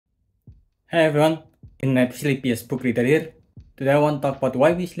Hey everyone, in my sleepiest book reader here. Today I want to talk about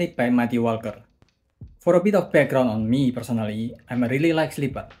Why We Sleep by Matthew Walker. For a bit of background on me personally, I'm a really light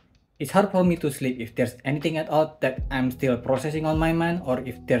sleeper. It's hard for me to sleep if there's anything at all that I'm still processing on my mind or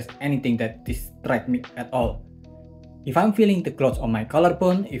if there's anything that distracts me at all. If I'm feeling the clothes on my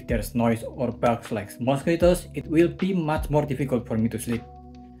collarbone, if there's noise or bugs like mosquitoes, it will be much more difficult for me to sleep.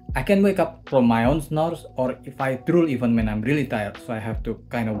 I can wake up from my own snores or if I drool even when I'm really tired, so I have to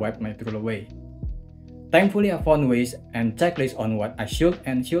kind of wipe my drool away. Thankfully, I found ways and checklists on what I should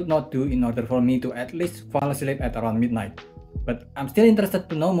and should not do in order for me to at least fall asleep at around midnight. But I'm still interested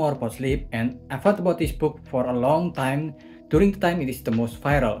to know more about sleep, and I've thought about this book for a long time during the time it is the most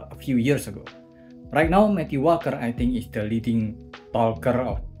viral a few years ago. Right now, Matthew Walker I think is the leading talker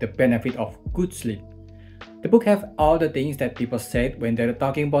of the benefit of good sleep. The book have all the things that people said when they're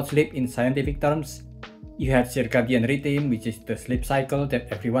talking about sleep in scientific terms. You had circadian rhythm, which is the sleep cycle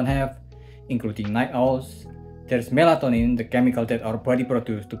that everyone have, including night owls. There's melatonin, the chemical that our body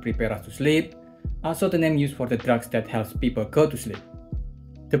produces to prepare us to sleep, also the name used for the drugs that helps people go to sleep.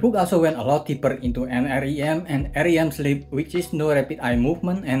 The book also went a lot deeper into NREM and REM sleep, which is no rapid eye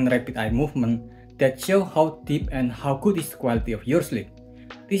movement and rapid eye movement, that show how deep and how good is the quality of your sleep.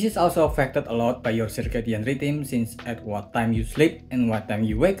 This is also affected a lot by your circadian rhythm, since at what time you sleep and what time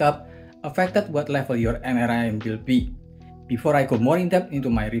you wake up affected what level your NREM will be. Before I go more in depth into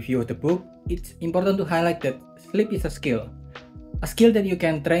my review of the book, it's important to highlight that sleep is a skill that you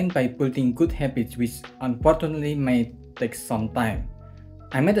can train by building good habits, which unfortunately may take some time.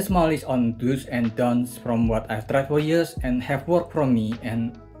 I made a small list on do's and don'ts from what I've tried for years and have worked for me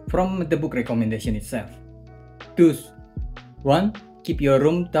and from the book recommendation itself. Do's: 1. Keep your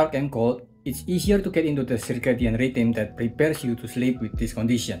room dark and cold. It's easier to get into the circadian rhythm that prepares you to sleep with this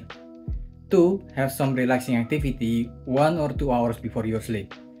condition. 2. Have some relaxing activity 1 or 2 hours before your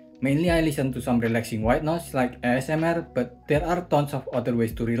sleep. Mainly I listen to some relaxing white noise like ASMR, but there are tons of other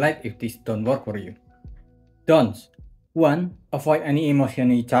ways to relax if this don't work for you. Don'ts: 1. Avoid any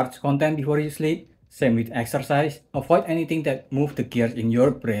emotionally charged content before you sleep. Same with exercise. Avoid anything that moves the gears in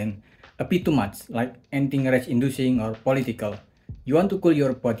your brain a bit too much, like anything rage-inducing or political. You want to cool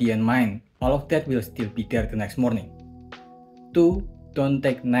your body and mind. All of that will still be there the next morning. 2. Don't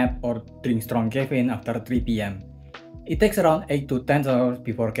take nap or drink strong caffeine after 3 p.m. It takes around 8 to 10 hours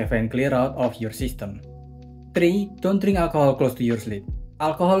before caffeine clear out of your system. 3. Don't drink alcohol close to your sleep.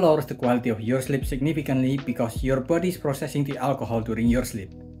 Alcohol lowers the quality of your sleep significantly because your body is processing the alcohol during your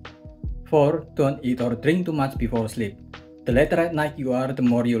sleep. 4. Don't eat or drink too much before sleep. The later at night you are, the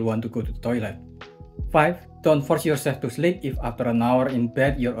more you'll want to go to the toilet. 5. Don't force yourself to sleep. If after an hour in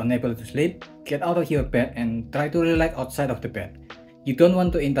bed you're unable to sleep, get out of your bed and try to relax outside of the bed. You don't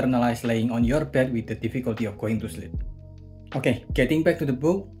want to internalize laying on your bed with the difficulty of going to sleep. Okay, getting back to the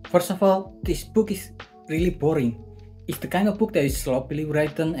book. First of all, this book is really boring. It's the kind of book that is sloppily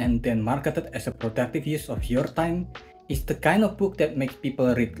written and then marketed as a productive use of your time. It's the kind of book that makes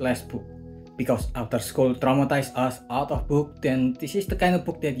people read less book. Because after school traumatized us out of book, then this is the kind of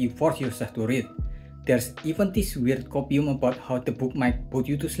book that you force yourself to read. There's even this weird copium about how the book might put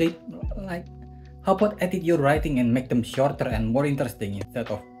you to sleep. Like, how about edit your writing and make them shorter and more interesting instead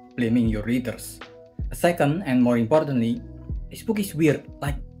of blaming your readers? Second, and more importantly, this book is weird,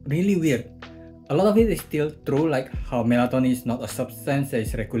 like really weird. A lot of it is still true, like how melatonin is not a substance that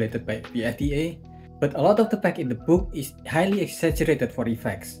is regulated by the FDA, but a lot of the fact in the book is highly exaggerated for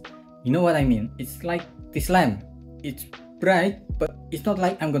effects. You know what I mean? It's like this lamp. It's bright, but it's not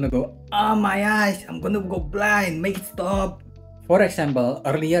like I'm gonna go, oh my eyes, I'm gonna go blind, make it stop. For example,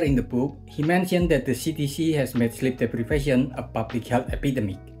 earlier in the book, he mentioned that the CDC has made sleep deprivation a public health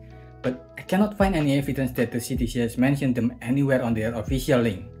epidemic. But I cannot find any evidence that the CDC has mentioned them anywhere on their official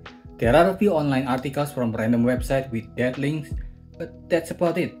link. There are a few online articles from random websites with that links, but that's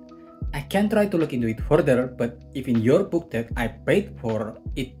about it. I can try to look into it further, but if in your book that I paid for,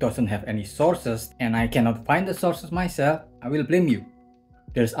 it doesn't have any sources and I cannot find the sources myself, I will blame you.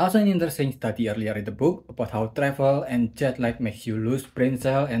 There's also an interesting study earlier in the book about how travel and jet lag makes you lose brain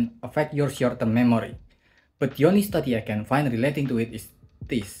cells and affect your short-term memory. But the only study I can find relating to it is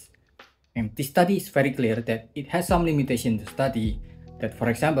this. And this study is very clear that it has some limitation in the study, that for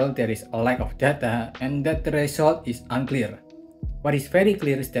example there is a lack of data and that the result is unclear. What is very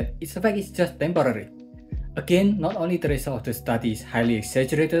clear is that its effect is just temporary. Again, not only the result of the study is highly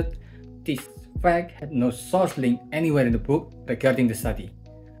exaggerated, this fact had no source link anywhere in the book regarding the study.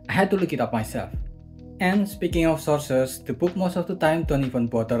 I had to look it up myself. And speaking of sources, the book most of the time don't even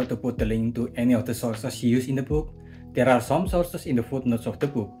bother to put the link to any of the sources used in the book. There are some sources in the footnotes of the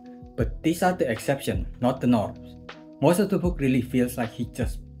book, but these are the exception, not the norms. Most of the book really feels like he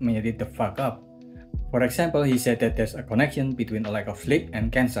just made it the fuck up. For example, he said that there's a connection between a lack of sleep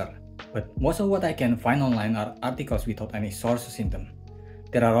and cancer, but most of what I can find online are articles without any sources in them.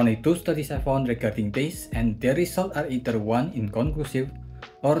 There are only 2 studies I found regarding this, and their results are either 1 inconclusive,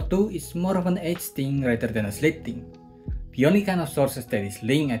 or 2 is more of an age thing rather than a sleep thing. The only kind of sources that is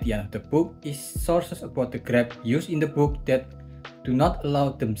linked at the end of the book is sources about the graph used in the book that do not allow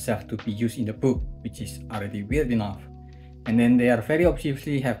themselves to be used in the book, which is already weird enough. And then they are very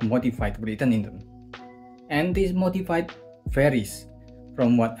obviously have modified written in them. And this modified varies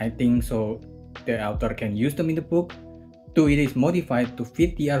from what I think so the author can use them in the book to it is modified to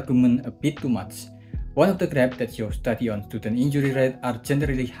fit the argument a bit too much. One of the graphs that shows study on student injury rate are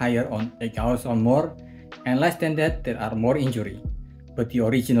generally higher on 8 hours or more, and less than that there are more injury. But the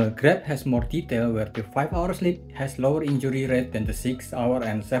original graph has more detail where the 5-hour sleep has lower injury rate than the 6-hour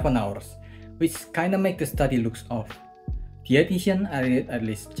and 7 hours, which kinda make the study looks off. The edition I read at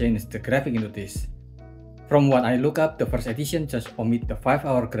least changed the graphic into this. From what I look up, the first edition just omit the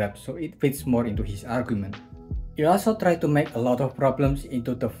 5-hour graph so it fits more into his argument. He also tried to make a lot of problems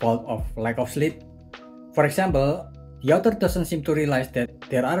into the fault of lack of sleep. For example, the author doesn't seem to realize that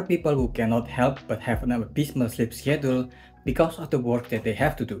there are people who cannot help but have an abysmal sleep schedule because of the work that they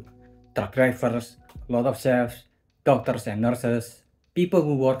have to do. Truck drivers, a lot of chefs, doctors and nurses, people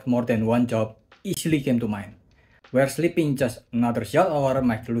who work more than one job easily came to mind, where sleeping just another short hour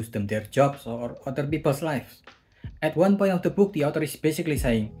might lose them their jobs or other people's lives. At one point of the book, the author is basically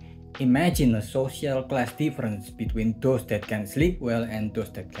saying, imagine a social class difference between those that can sleep well and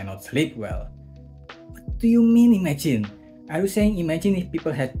those that cannot sleep well. What do you mean imagine? Are you saying imagine if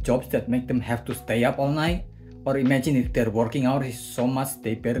people had jobs that make them have to stay up all night? Or imagine if their working hours is so much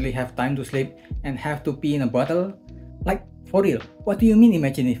they barely have time to sleep and have to pee in a bottle? Like, for real, what do you mean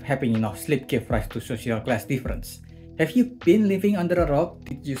imagine if having enough sleep gave rise to social class difference? Have you been living under a rock?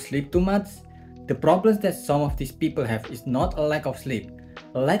 Did you sleep too much? The problems that some of these people have is not a lack of sleep.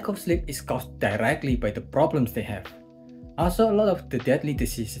 A lack of sleep is caused directly by the problems they have. Also, a lot of the deadly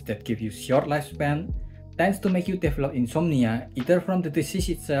diseases that give you short lifespan tends to make you develop insomnia either from the disease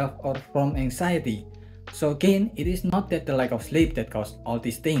itself or from anxiety. So again, it is not that the lack of sleep that caused all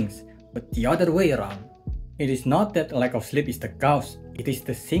these things, but the other way around. It is not that the lack of sleep is the cause, it is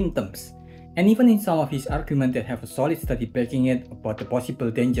the symptoms. And even in some of his arguments that have a solid study backing it about the possible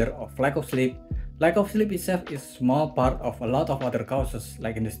danger of lack of sleep itself is a small part of a lot of other causes,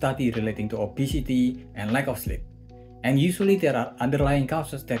 like in the study relating to obesity and lack of sleep. And usually there are underlying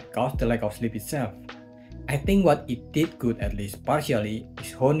causes that cause the lack of sleep itself. I think what it did good, at least partially,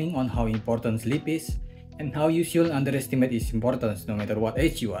 is honing on how important sleep is and how you should underestimate its importance no matter what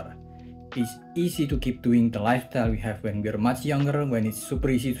age you are. It's easy to keep doing the lifestyle we have when we're much younger, when it's super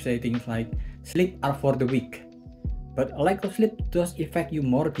easy to say things like sleep are for the weak. But a lack of sleep does affect you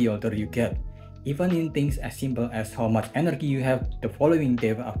more the older you get, even in things as simple as how much energy you have the following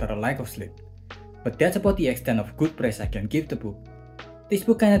day after a lack of sleep. But that's about the extent of good praise I can give the book. This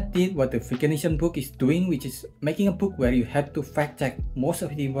book kinda did what the veganism book is doing, which is making a book where you had to fact check most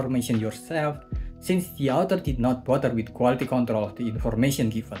of the information yourself, since the author did not bother with quality control of the information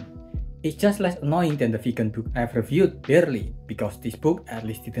given. It's just less annoying than the vegan book I've reviewed, barely, because this book at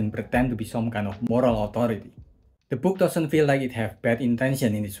least didn't pretend to be some kind of moral authority. The book doesn't feel like it has bad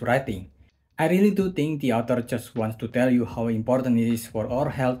intention in its writing. I really do think the author just wants to tell you how important it is for our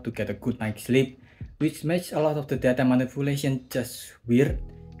health to get a good night's sleep, which makes a lot of the data manipulation just weird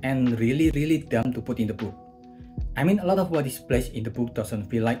and really dumb to put in the book. I mean, a lot of what is placed in the book doesn't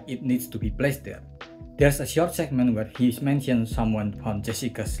feel like it needs to be placed there. There's a short segment where he mentions someone found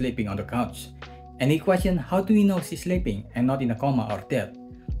Jessica sleeping on the couch, and he questioned how do you know she's sleeping and not in a coma or dead?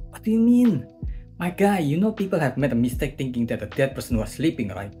 What do you mean? My guy, you know people have made a mistake thinking that a dead person was sleeping,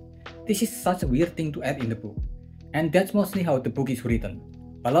 right? This is such a weird thing to add in the book. And that's mostly how the book is written.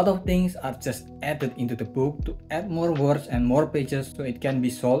 A lot of things are just added into the book to add more words and more pages so it can be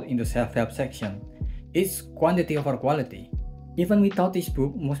sold in the self-help section. It's quantity over quality. Even without this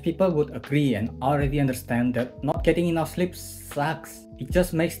book, most people would agree and already understand that not getting enough sleep sucks. It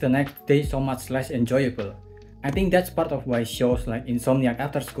just makes the next day so much less enjoyable. I think that's part of why shows like Insomniac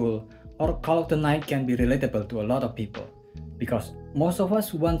After School or Call of the Night can be relatable to a lot of people. Because most of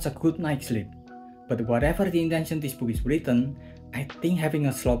us want a good night's sleep. But whatever the intention this book is written, I think having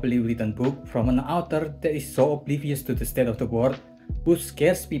a sloppily written book from an author that is so oblivious to the state of the world, who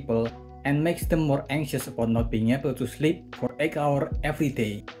scares people and makes them more anxious about not being able to sleep for 8 hours every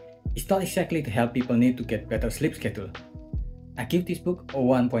day, is not exactly to help people need to get better sleep schedule. I give this book a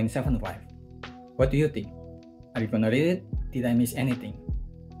 1.75. What do you think? Are you gonna read it? Did I miss anything?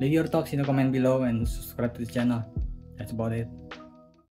 Leave your thoughts in the comment below and subscribe to the channel. That's about it.